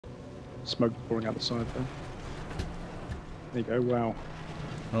Smoke pouring out the side there. There you go, wow.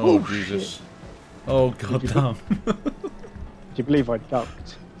 Oh, Oh Jesus. shit. Oh, goddamn. Do you believe I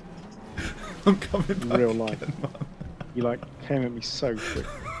ducked I'm coming in back real life? again, man. You like came at me so quick.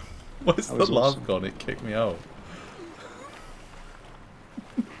 Where's That the was lav awesome. gone? It kicked me out.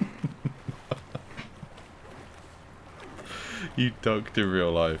 You ducked in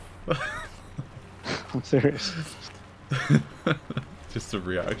real life. I'm serious. Just a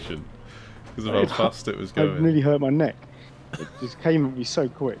reaction. Because of how fast it was I going. nearly hurt my neck. It just came at me so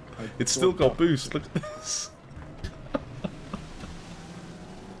quick. It's still got boost, look at this.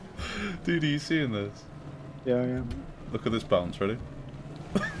 Dude, are you seeing this? Yeah, yeah. Look at this bounce, ready?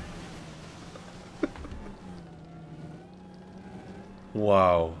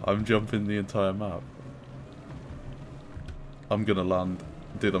 Wow, I'm jumping the entire map. I'm gonna land.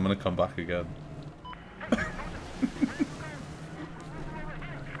 Dude, I'm gonna come back again. Are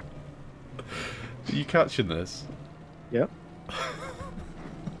you catching this? Yep.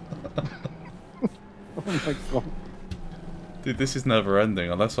 Oh my god. Dude, this is never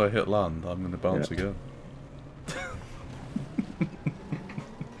ending. Unless I hit land, I'm gonna bounce again.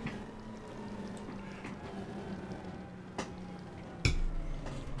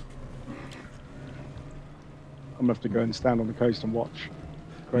 I'm gonna have to go and stand on the coast and watch.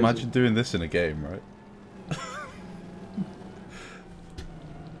 Crazy. Imagine doing this in a game, right?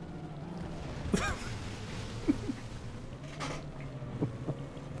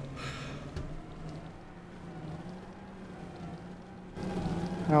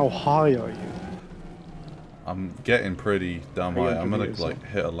 How high are you? I'm getting pretty damn high. I'm gonna meters, like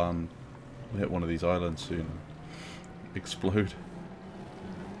hit a land, hit one of these islands soon. Explode.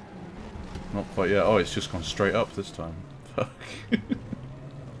 Not quite yet. Oh, it's just gone straight up this time. Fuck.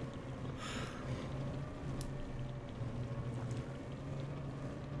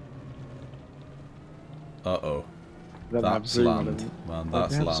 Uh-oh. That's land. Man,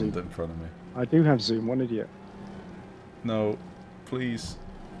 that's land in front of me. I do have zoom, one idiot. No. Please.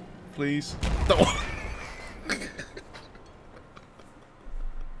 Please. Oh.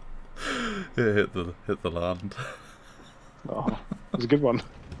 It hit the land. Oh, it was a good one.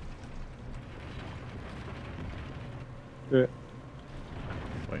 Do it.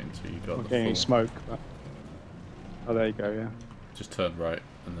 Wait until you got Not the getting any full. smoke, but... Oh, there you go, yeah. Just turn right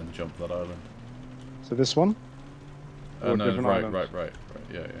and then jump that island. So this one? Or a No, different right, island? right.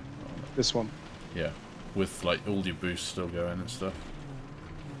 Yeah. This one. Yeah. With like all your boosts still going and stuff.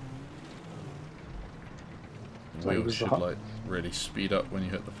 So Wheels was the should hut. like really speed up when you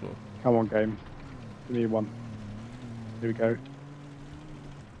hit the floor. Come on, game. Give me one. Here we go.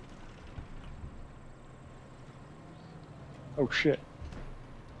 Oh shit.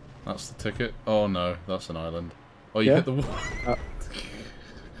 That's the ticket. Oh no, that's an island. Oh, you Yeah? hit the wall.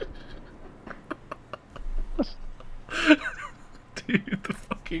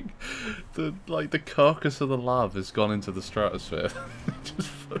 Dude, the carcass of the lav has gone into the stratosphere. Just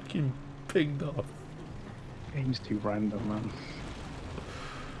fucking pinged off. Game's too random, man.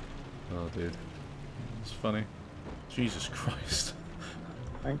 Oh, dude. It's funny. Jesus Christ.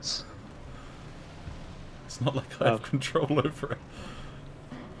 Thanks. It's not like I have control over it.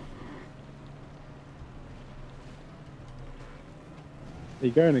 Are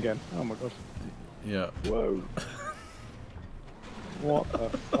you going again? Oh my god. Yeah. Whoa. What the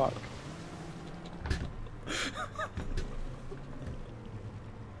fuck?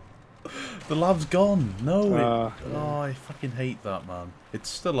 The lav's gone. No. Yeah. Oh, I fucking hate that, man. It's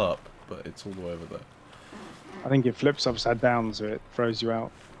still up, but it's all the way over there. I think it flips upside down so it throws you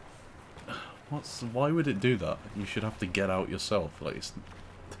out. Why would it do that? You should have to get out yourself. Like, it's...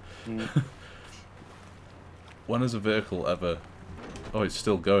 When has a vehicle ever... Oh, it's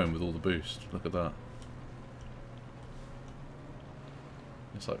still going with all the boost. Look at that.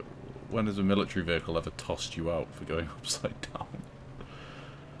 It's like, when has a military vehicle ever tossed you out for going upside down?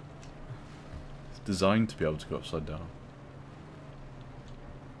 It's designed to be able to go upside down.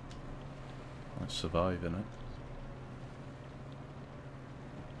 I survive in it.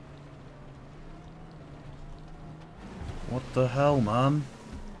 What the hell, man?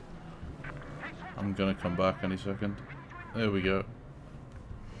 I'm gonna come back any second. There we go.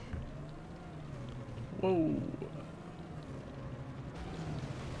 Whoa.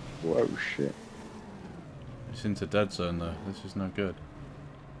 Whoa, shit. It's into dead zone though. This is no good.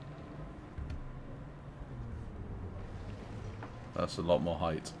 That's a lot more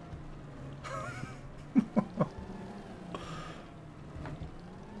height.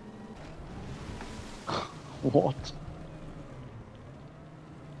 What?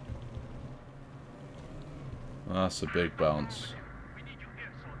 That's a big bounce.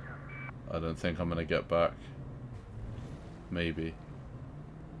 I don't think I'm gonna get back. Maybe.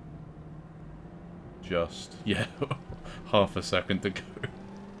 Just, yeah, half a second to go.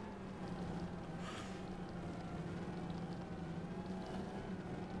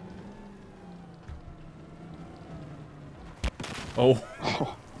 Oh.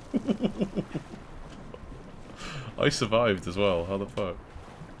 I survived as well, how the fuck?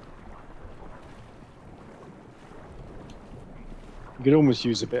 You could almost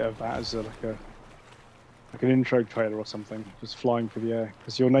use a bit of that as like an intro trailer or something, just flying through the air.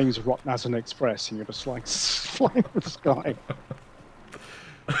 Because your name's Rottnazan Express and you're just like flying through the sky.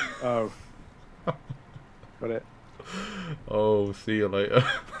 Oh. Got it. Oh, see you later.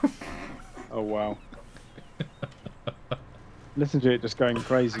 Oh wow. Listen to it just going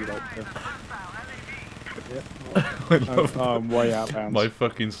crazy like I'm way out of bounds. My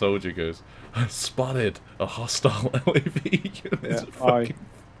fucking soldier goes, I spotted a hostile LAV unit. Yeah,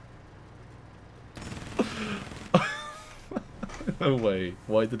 No way.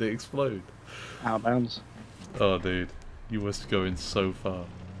 Why did it explode? Out of bounds. Oh, dude. You were going so far.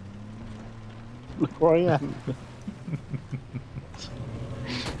 Look where I am.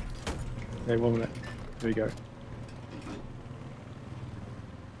 Okay, 1 minute. There we go.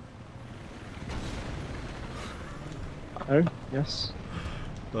 Oh, yes.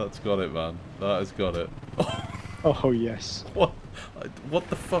 That's got it, man. That has got it. Oh, yes. What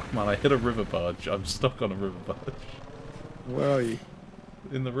the fuck, man? I hit a river barge. I'm stuck on a river barge. Where are you?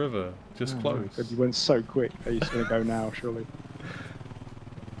 In the river. Just close. God, you went so quick. Are you just going to go now, surely?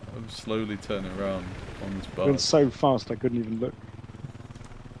 I'm slowly turning around on this barge. You went so fast I couldn't even look.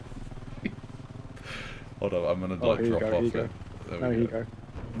 Hold on, I'm going to like drop off it. There here you go.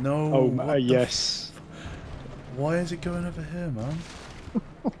 No. Oh, yes. Why is it going over here, man?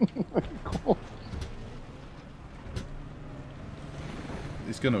 Oh my God.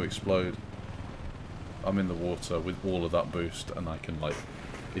 It's going to explode. I'm in the water with all of that boost, and I can like,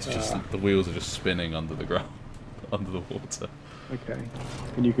 it's just the wheels are just spinning under the ground, under the water. Okay.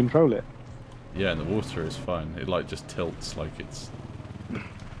 Can you control it? Yeah, in the water it's fine. It like just tilts like it's.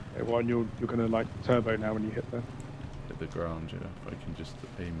 Okay, well, you're gonna like turbo now when you hit the. Hit the ground, yeah. If I can just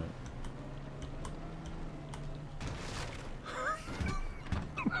aim it.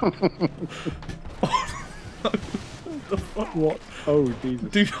 What? Oh, Jesus.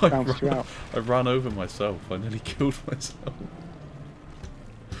 Dude, I ran over myself. I nearly killed myself.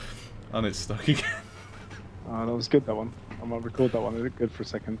 And it's stuck again. Oh, that was good, that one. I might record that one. It looked good for a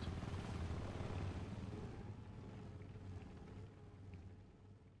second.